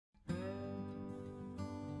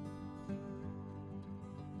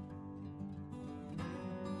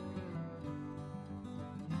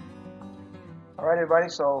Alright everybody,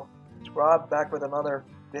 so it's Rob back with another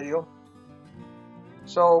video.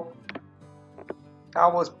 So I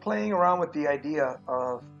was playing around with the idea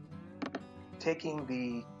of taking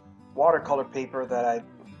the watercolor paper that I've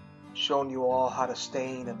shown you all how to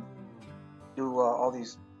stain and do all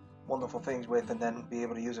these wonderful things with, and then be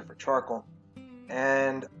able to use it for charcoal.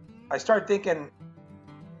 And I started thinking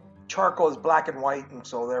charcoal is black and white, and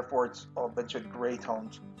so therefore it's a bunch of gray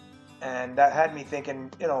tones. And that had me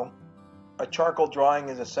thinking, a charcoal drawing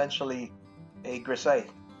is essentially a grisaille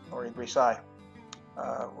or a grisaille,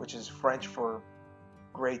 which is French for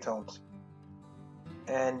gray tones.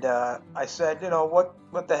 And I said,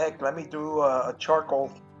 what the heck? Let me do a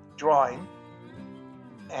charcoal drawing.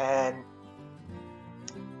 And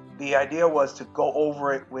the idea was to go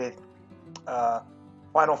over it with vinyl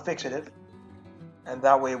fixative, and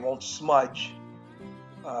that way it won't smudge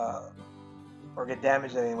or get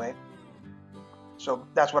damaged anyway. So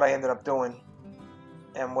that's what I ended up doing.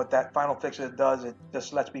 And what that final fixative does, it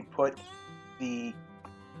just lets me put the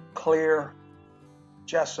clear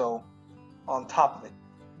gesso on top of it.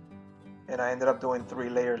 And I ended up doing 3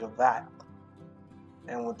 layers of that.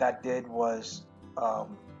 And what that did was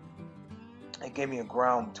it gave me a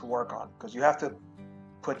ground to work on, because you have to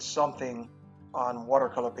put something on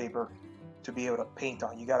watercolor paper to be able to paint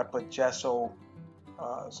on. You got to put gesso,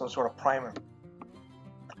 some sort of primer.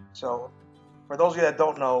 So for those of you that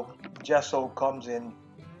don't know, gesso comes in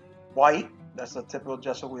white. That's the typical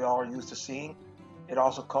gesso we all are used to seeing. It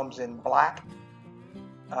also comes in black.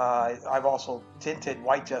 I've also tinted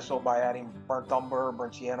white gesso by adding burnt umber,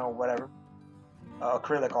 burnt sienna, or whatever.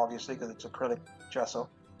 Acrylic, obviously, because it's acrylic gesso.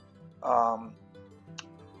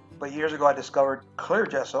 But years ago I discovered clear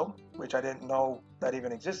gesso, which I didn't know that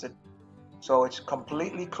even existed. So it's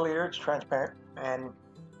completely clear, it's transparent, and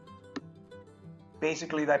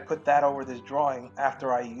basically I put that over this drawing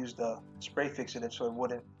after I used the spray fixative, so it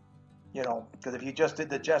wouldn't, because if you just did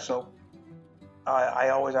the gesso, I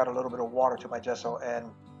always add a little bit of water to my gesso,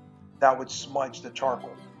 and that would smudge the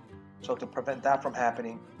charcoal. So to prevent that from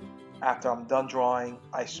happening, after I'm done drawing,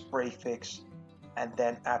 I spray fix, and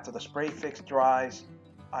then after the spray fix dries,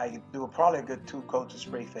 I do probably a good 2 coats of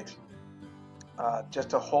spray fix,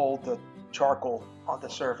 just to hold the charcoal on the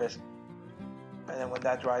surface. And then when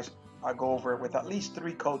that dries, I go over it with at least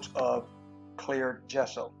 3 coats of clear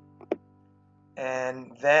gesso.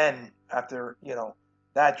 And then after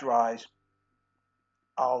that dries,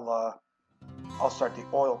 I'll start the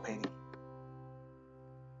oil painting.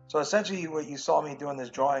 So essentially what you saw me doing this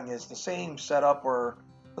drawing is the same setup, where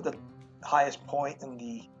put the highest point and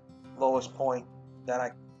the lowest point. Then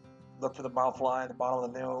I look for the mouth line, the bottom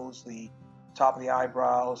of the nose, the top of the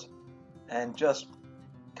eyebrows, and just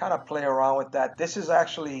kind of play around with that. This is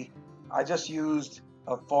actually, I just used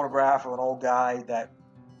a photograph of an old guy that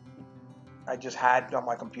I just had on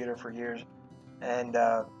my computer for years. And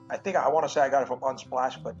I think I want to say I got it from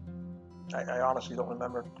Unsplash, but I honestly don't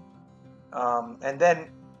remember. And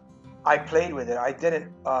then I played with it. I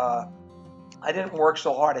didn't work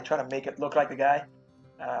so hard to try to make it look like the guy.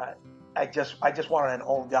 I just wanted an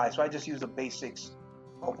old guy, so I just used the basics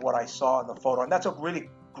of what I saw in the photo, and that's a really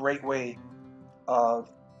great way of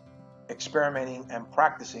experimenting and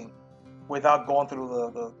practicing without going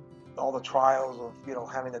through all the trials of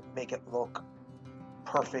having to make it look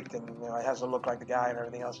perfect, and it has to look like the guy and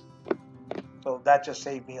everything else. So that just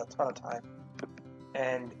saved me a ton of time,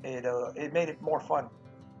 and it made it more fun.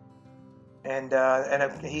 And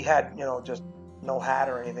if he had just no hat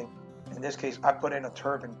or anything, in this case I put in a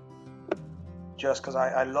turban, just because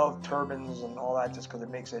I love turbans and all that, just because it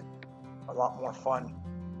makes it a lot more fun.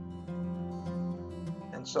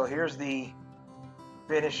 And so here's the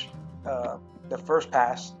finish, the first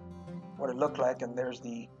pass, what it looked like, and there's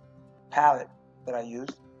the palette that I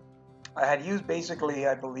used. I had used basically,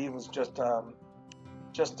 I believe, was just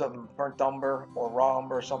burnt umber or raw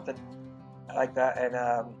umber or something like that, and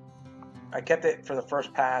I kept it for the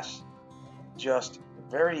first pass just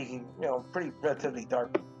very, pretty relatively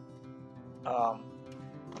dark,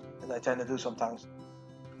 as I tend to do sometimes.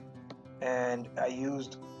 And I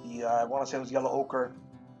used the, I want to say it was yellow ochre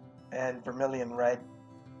and vermilion red,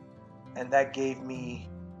 and that gave me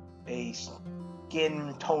a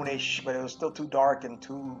skin tone-ish, but it was still too dark and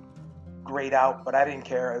too grayed out, but I didn't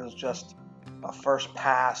care. It was just a first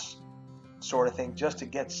pass sort of thing, just to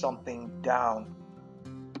get something down.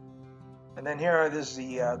 And then here,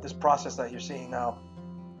 this process that you're seeing now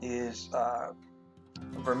is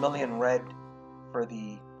vermilion red for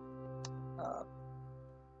the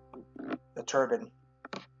turban,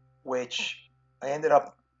 which I ended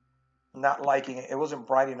up not liking it. It wasn't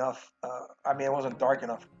bright enough. I mean, it wasn't dark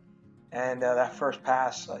enough. And that first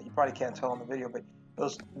pass, you probably can't tell on the video, but it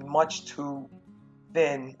was much too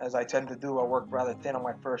thin, as I tend to do. I work rather thin on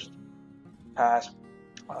my first pass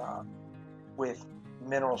with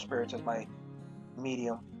mineral spirits as my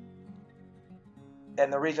medium.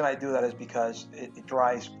 And the reason I do that is because it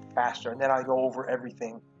dries faster, and then I go over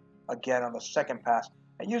everything again on the second pass.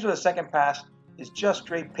 And usually the second pass is just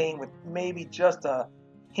straight paint with maybe just a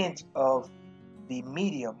hint of the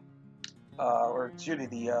medium, or excuse me,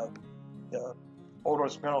 the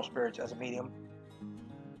odorless mineral spirits as a medium,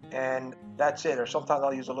 and that's it. Or sometimes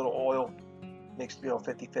I'll use a little oil mixed,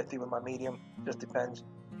 50-50 with my medium, just depends.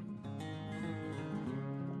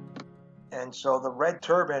 And so the red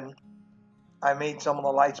turban, I made some of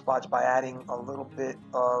the light spots by adding a little bit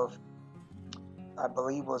of, I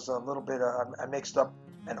believe was a little bit of, I mixed up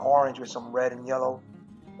an orange with some red and yellow,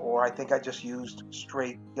 or I think I just used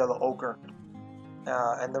straight yellow ochre.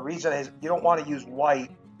 And the reason is you don't want to use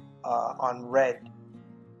white on red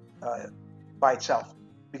by itself,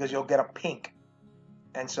 because you'll get a pink,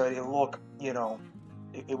 and so it'll look,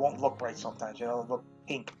 it won't look right sometimes. It'll look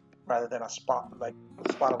pink rather than a spot, like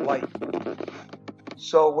a spot of light.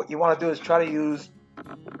 So what you want to do is try to use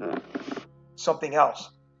something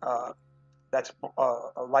else that's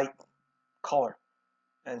a light color.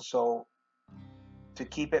 And so to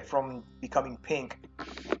keep it from becoming pink,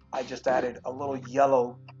 I just added a little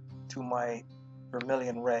yellow to my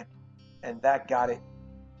vermilion red, and that got it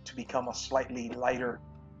to become a slightly lighter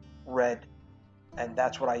red. And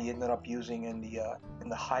that's what I ended up using in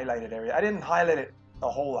the highlighted area. I didn't highlight it a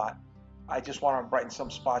whole lot. I just want to brighten some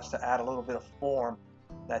spots to add a little bit of form,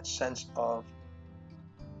 that sense of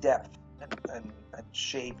depth and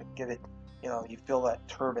shape, and give it, you feel that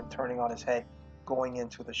turban turning on his head, going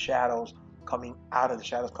into the shadows, coming out of the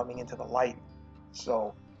shadows, coming into the light.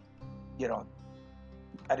 So,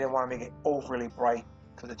 I didn't want to make it overly bright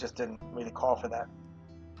because it just didn't really call for that.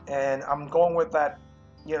 And I'm going with that,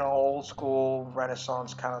 old school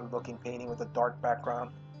Renaissance kind of looking painting with a dark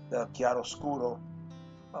background, the chiaroscuro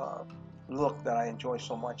look that I enjoy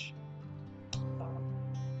so much.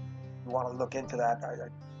 You want to look into that. I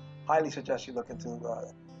highly suggest you look into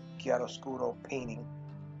chiaroscuro painting.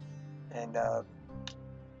 And there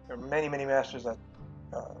are many masters that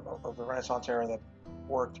of the Renaissance era that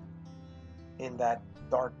worked in that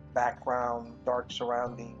dark background, dark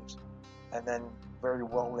surroundings, and then very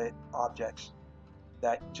well lit objects.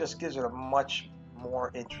 That just gives it a much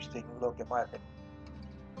more interesting look, in my opinion.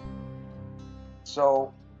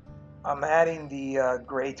 So I'm adding the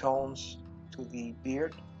gray tones to the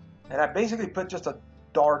beard, and I basically put just a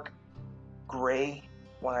dark gray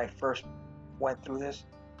when I first went through this,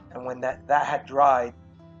 and when that had dried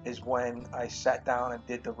is when I sat down and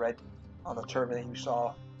did the red on the turban that you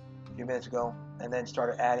saw a few minutes ago, and then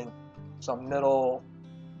started adding some middle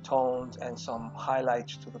tones and some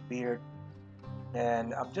highlights to the beard.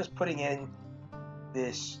 And I'm just putting in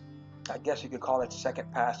this, I guess you could call it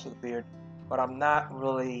second pass to the beard, but I'm not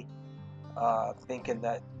really thinking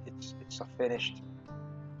that it's a finished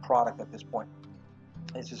product at this point.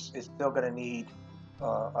 It's still going to need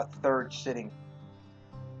a third sitting.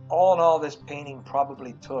 All in all, this painting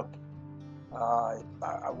probably took,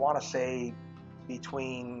 I want to say,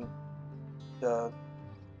 between the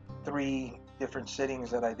 3 different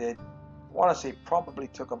sittings that I did, I want to say probably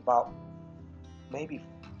took about maybe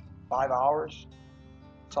 5 hours,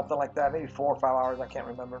 something like that, maybe 4 or 5 hours, I can't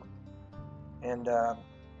remember. And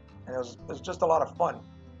it was just a lot of fun.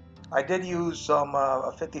 I did use some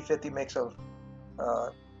a 50-50 mix of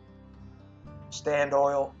stand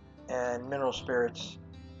oil and mineral spirits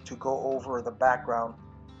to go over the background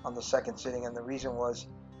on the second sitting, and the reason was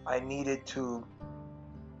I needed to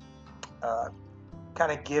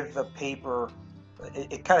kind of give the paper,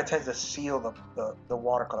 it kind of tends to seal the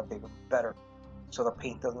watercolor paper better, so the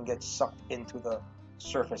paint doesn't get sucked into the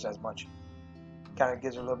surface as much. Kind of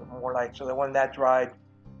gives it a little bit more light. So then when that dried,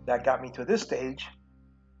 that got me to this stage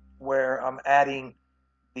where I'm adding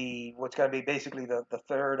what's going to be basically the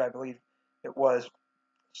third, I believe it was,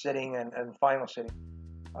 sitting and final sitting,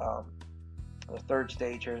 the third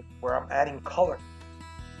stage here, where I'm adding color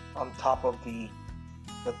on top of the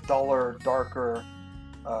duller, darker,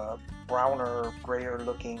 browner, grayer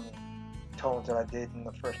looking tones that I did in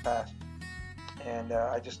the first pass. And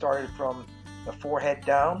I just started from the forehead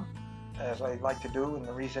down, as I like to do, and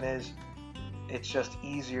the reason is it's just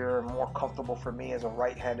easier and more comfortable for me as a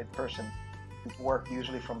right-handed person to work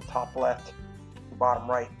usually from top left to bottom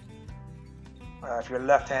right. If you're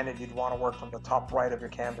left-handed, you'd want to work from the top right of your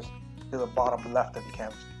canvas to the bottom left of your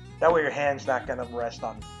canvas. That way your hand's not going to rest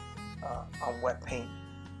on wet paint.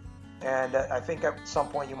 And I think at some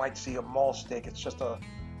point you might see a mall stick. It's just a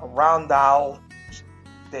a round dowel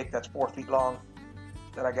stick that's 4 feet long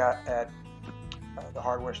that I got at the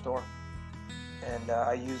hardware store, and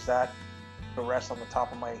I use that to rest on the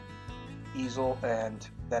top of my easel, and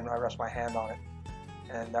then I rest my hand on it,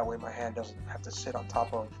 and that way my hand doesn't have to sit on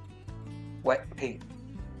top of wet paint.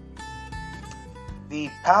 The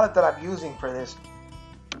palette that I'm using for this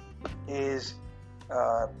is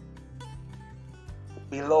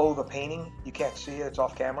below the painting. You can't see it, it's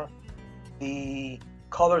off camera. The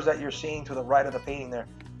colors that you're seeing to the right of the painting there,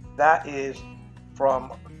 that is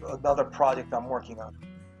from another project I'm working on.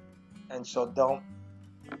 And so don't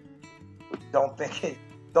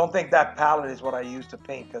think that palette is what I used to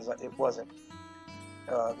paint, because it wasn't.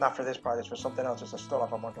 Not for this project, for something else. It's a still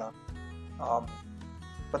life I'm working on.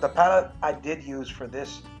 But the palette I did use for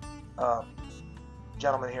this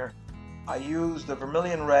gentleman here, I used the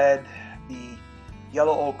vermilion red, the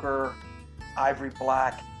yellow ochre, ivory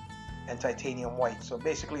black, and titanium white. So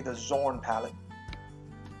basically the Zorn palette,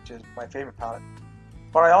 which is my favorite palette.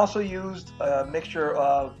 But I also used a mixture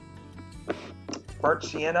of burnt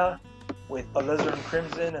sienna with alizarin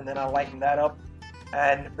crimson, and then I lightened that up.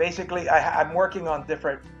 And basically I'm working on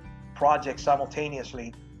different projects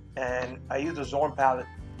simultaneously, and I used a Zorn palette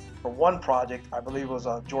for one project. I believe it was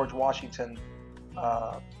George Washington,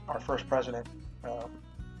 our first president,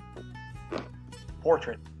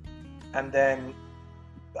 portrait. And then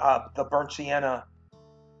the burnt sienna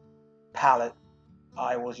palette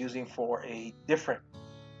I was using for a different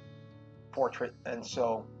portrait, and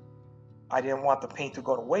so I didn't want the paint to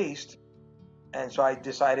go to waste, and so I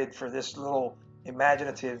decided for this little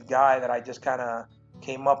imaginative guy that I just kind of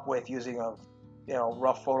came up with using a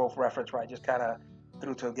rough photo reference, where I just kind of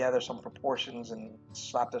threw together some proportions and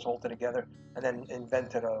slapped this whole thing together, and then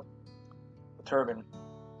invented a turban.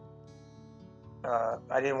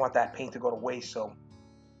 I didn't want that paint to go to waste, so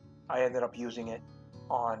I ended up using it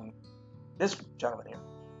on this gentleman here.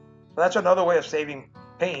 So that's another way of saving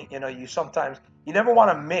paint. You never want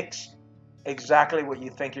to mix exactly what you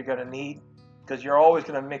think you're going to need, because you're always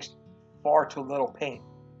going to mix far too little paint,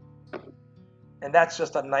 and that's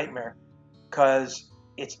just a nightmare, because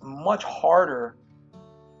it's much harder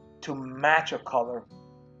to match a color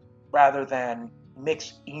rather than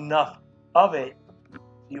mix enough of it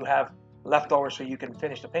you have leftovers so you can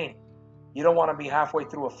finish the paint. You don't want to be halfway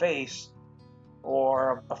through a face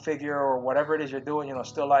or a figure or whatever it is you're doing,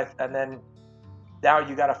 still life, and then now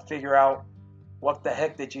you got to figure out what the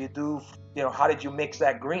heck did you do, how did you mix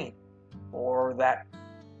that green or that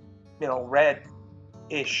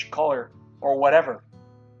red-ish color or whatever,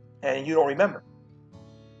 and you don't remember.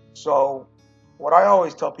 So what I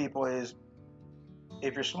always tell people is,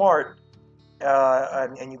 if you're smart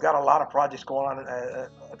and you got a lot of projects going on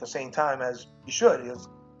at the same time, as you should, because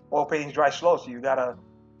oil paintings dry slow, so you got to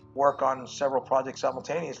work on several projects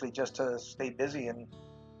simultaneously just to stay busy and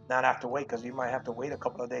not have to wait, because you might have to wait a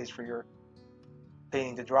couple of days for your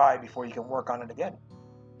painting to dry before you can work on it again.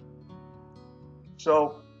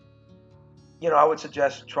 So I would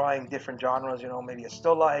suggest trying different genres, maybe a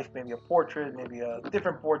still life, maybe a portrait, maybe a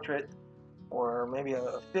different portrait, or maybe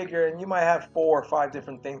a figure, and you might have 4 or 5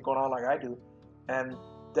 different things going on like I do. And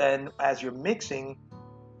then as you're mixing,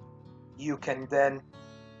 you can then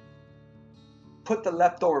put the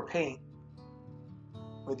leftover paint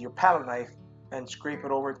with your palette knife and scrape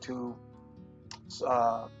it over to,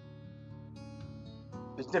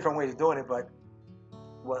 there's different ways of doing it, but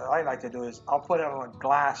what I like to do is I'll put it on a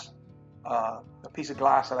glass, a piece of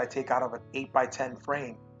glass that I take out of an 8x10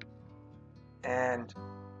 frame, and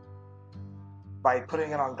by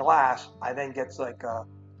putting it on glass, I then get like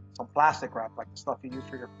some plastic wrap, like the stuff you use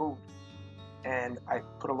for your food, and I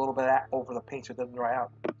put a little bit of that over the paint so it doesn't dry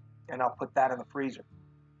out, and I'll put that in the freezer,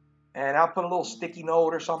 and I'll put a little sticky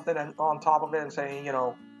note or something on top of it and saying,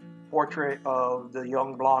 portrait of the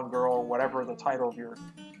young blonde girl, or whatever the title of your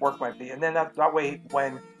work might be. And then that way,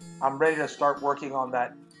 when I'm ready to start working on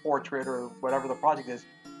that portrait or whatever the project is,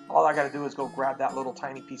 all I got to do is go grab that little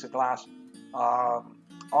tiny piece of glass,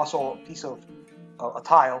 also a piece of a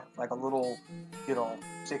tile, like a little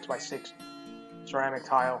 6x6 ceramic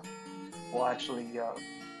tile will actually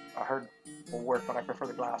I heard will work, but I prefer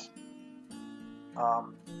the glass.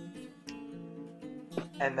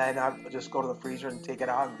 And then I just go to the freezer and take it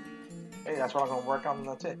out, and hey, that's what I'm going to work on, and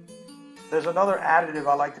that's it. There's another additive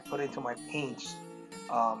I like to put into my paints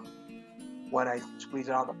when I squeeze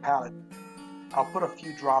it out of the palette. I'll put a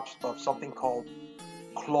few drops of something called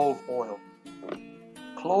clove oil.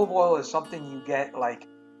 Clove oil is something you get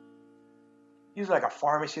usually like a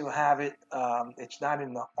pharmacy will have it. It's not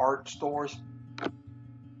in the art stores,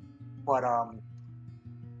 but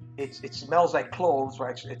it smells like cloves,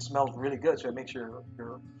 right? It smells really good, so it makes your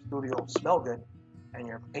studio smell good, and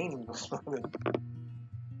your paintings will smell good.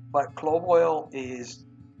 But clove oil is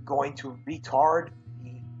going to retard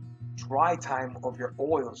the dry time of your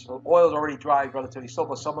oils. So oil is already dry relatively slow,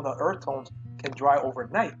 but some of the earth tones can dry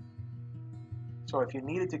overnight. So if you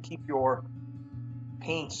needed to keep your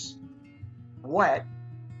paints wet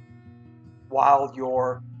while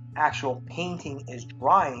your actual painting is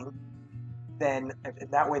drying, then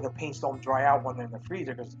that way the paints don't dry out when they're in the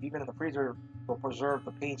freezer, because even in the freezer will preserve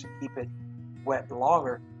the paints and keep it wet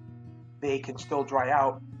longer. They can still dry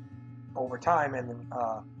out over time and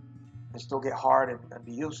still get hard and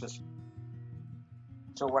be useless.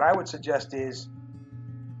 So what I would suggest is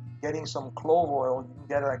getting some clove oil. You can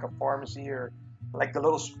get it like a pharmacy or like the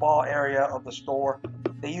little spa area of the store.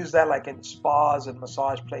 They use that like in spas and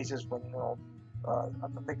massage places when, you know, I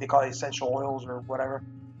think they call it essential oils or whatever.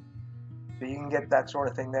 So you can get that sort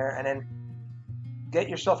of thing there, and then get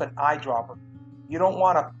yourself an eyedropper. You don't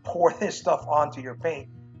want to pour this stuff onto your paint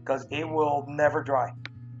because it will never dry.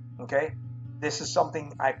 Okay, this is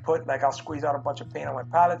something I put, like I'll squeeze out a bunch of paint on my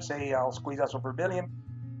palette. Say I'll squeeze out some vermilion,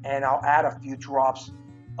 and I'll add a few drops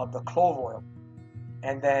of the clove oil,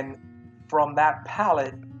 and then from that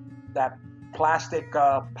palette, that plastic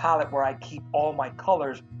palette where I keep all my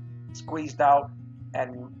colors squeezed out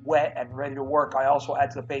and wet and ready to work, I also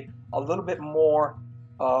add to the paint a little bit more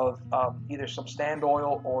of either some stand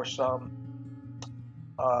oil or some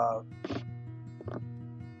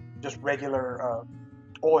just regular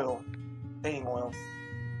oil, painting oil,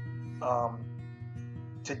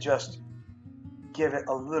 to just give it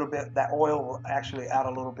a little bit. That oil will actually add a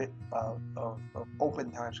little bit of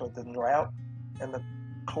open time so it doesn't dry out, and the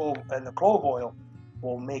clove oil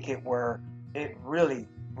will make it where it really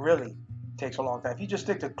takes a long time. If you just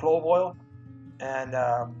stick to clove oil and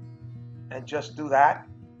just do that,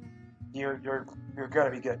 you're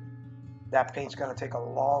gonna be good. That paint's gonna take a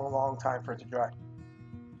long time for it to dry.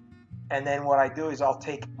 And then what I do is I'll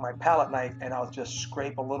take my palette knife and I'll just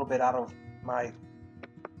scrape a little bit out of my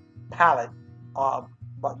palette,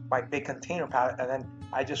 my big container palette, and then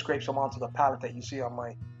I just scrape some onto the palette that you see on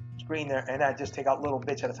my screen there, and I just take out little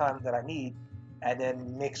bits at a time that I need, and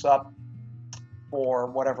then mix up for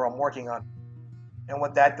whatever I'm working on. And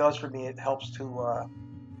what that does for me, it helps to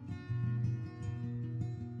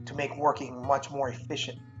make working much more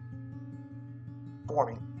efficient for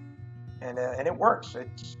me, and it works.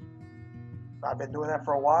 I've been doing that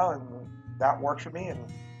for a while, and that works for me.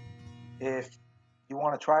 And if you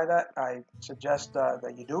want to try that, I suggest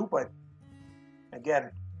that you do. But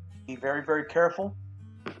again, be very careful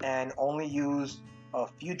and only use a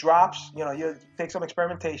few drops. You know, you take some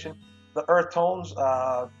experimentation. The earth tones,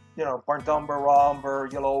 you know, burnt umber, raw umber,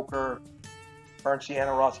 yellow ochre, burnt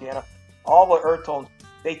sienna, raw sienna, all the earth tones,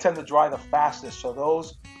 they tend to dry the fastest. So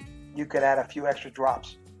those, you could add a few extra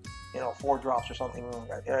drops, you know, 4 drops or something.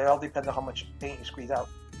 It all depends on how much paint you squeeze out.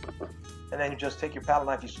 And then you just take your palette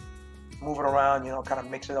knife, you move it around, you know, kind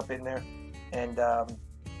of mix it up in there, and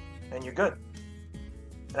you're good.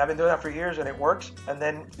 And I've been doing that for years, and it works. And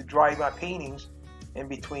then to dry my paintings in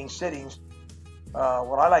between sittings,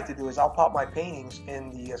 what I like to do is I'll pop my paintings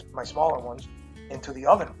in my smaller ones into the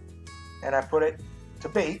oven, and I put it to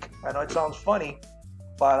bake. I know it sounds funny,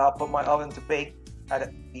 but I'll put my oven to bake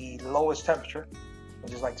at the lowest temperature,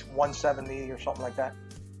 which is like 170 or something like that,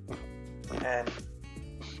 and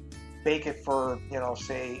bake it for, you know,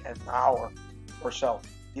 say an hour or so.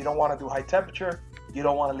 You don't want to do high temperature. You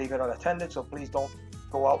don't want to leave it unattended, so please don't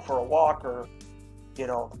go out for a walk or, you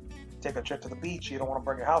know, take a trip to the beach. You don't want to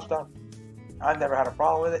burn your house down. I've never had a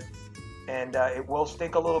problem with it, and it will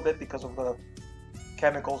stink a little bit because of the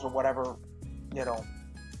chemicals or whatever, you know,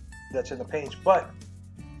 that's in the paints. But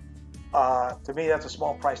to me, that's a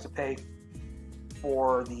small price to pay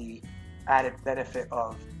for the added benefit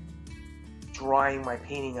of drying my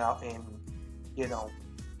painting out in, you know,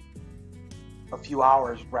 a few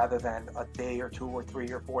hours rather than a day or 2 or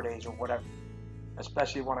 3 or 4 days or whatever.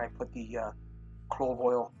 Especially when I put the clove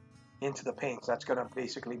oil into the paints, that's going to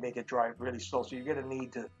basically make it dry really slow. So you're going to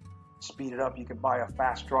need to speed it up. You can buy a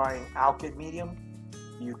fast drying alkyd medium.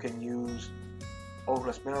 You can use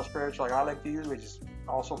odorless mineral spirits like I like to use, which is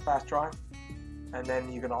also fast drying. And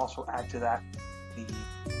then you can also add to that the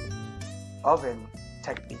oven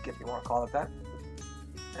technique, if you want to call it that,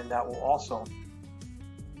 and that will also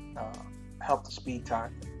help the speed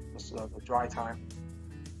time, the dry time,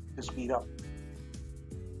 to speed up.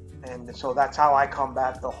 And so that's how I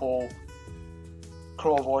combat the whole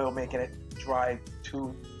clove oil making it dry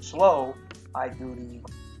too slow. I do the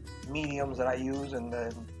mediums that I use, and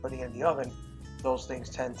then putting it in the oven, those things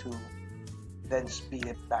tend to then speed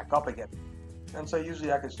it back up again. And so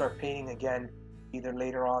usually I can start painting again either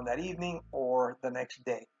later on that evening or the next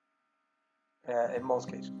day, in most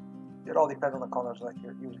cases. It all depends on the colors that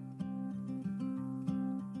you're using.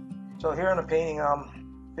 So here in the painting,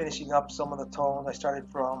 I'm finishing up some of the tones. I started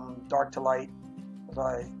from dark to light, as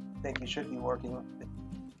I think you should be working. It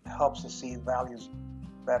helps to see values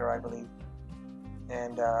better, I believe.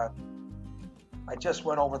 And I just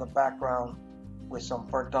went over the background with some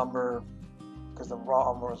burnt umber because the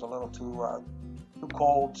raw umber was a little too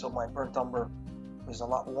cold, so my burnt umber was a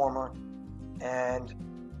lot warmer, and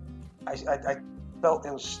I felt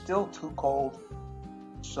it was still too cold.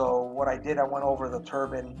 So what I did, I went over the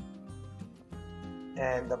turban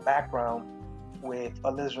and the background with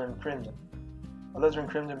alizarin crimson. Alizarin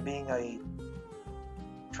crimson being a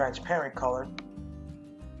transparent color,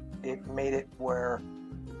 it made it where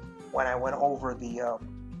when I went over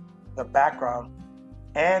the background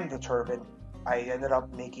and the turban, I ended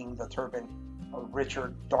up making the turban a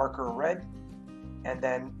richer, darker red, and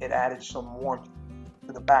then it added some warmth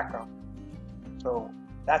to the background. So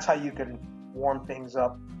that's how you can warm things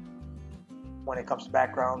up when it comes to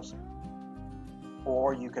backgrounds.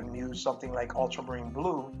 Or you can use something like ultramarine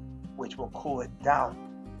blue, which will cool it down.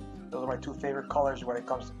 Those are my two favorite colors when it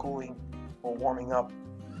comes to cooling or warming up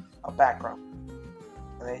a background.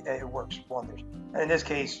 And it works wonders. And in this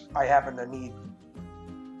case, I happen to need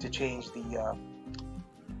to change the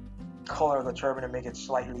color of the turban and make it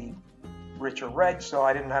slightly richer red, so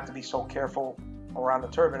I didn't have to be so careful around the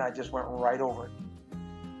turban. I just went right over it.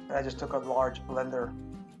 And I just took a large blender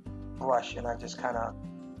brush and I just kind of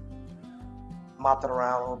mopped it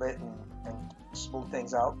around a little bit and smooth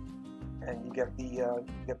things out, and you get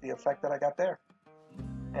the effect that I got there.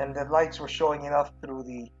 And the lights were showing enough through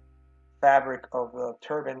the fabric of the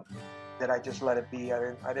turban that I just let it be.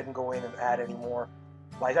 I didn't go in and add any more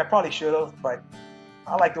lights. I probably should have, but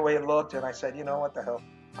I liked the way it looked, and I said, you know what the hell,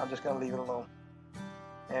 I'm just gonna leave it alone.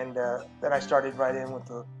 And then I started right in with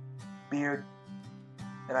the beard,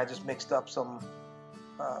 and I just mixed up some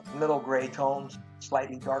middle gray tones,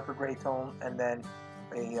 slightly darker gray tone, and then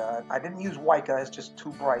I didn't use white because it's just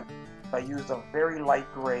too bright. So I used a very light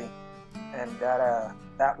gray, and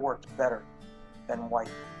that worked better than white.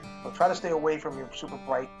 So try to stay away from your super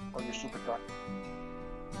bright or your super dark.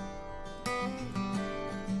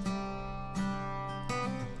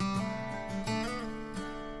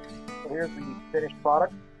 So here's the finished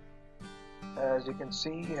product. As you can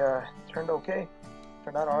see, it turned okay.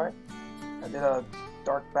 Turned out alright. I did a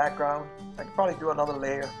dark background. I could probably do another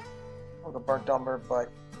layer of the burnt umber,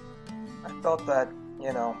 but I felt that,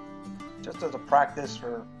 you know, just as a practice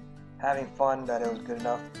for having fun, that it was good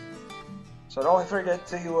enough. So don't forget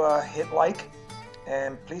to hit like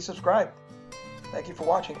and please subscribe. Thank you for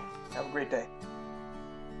watching. Have a great day.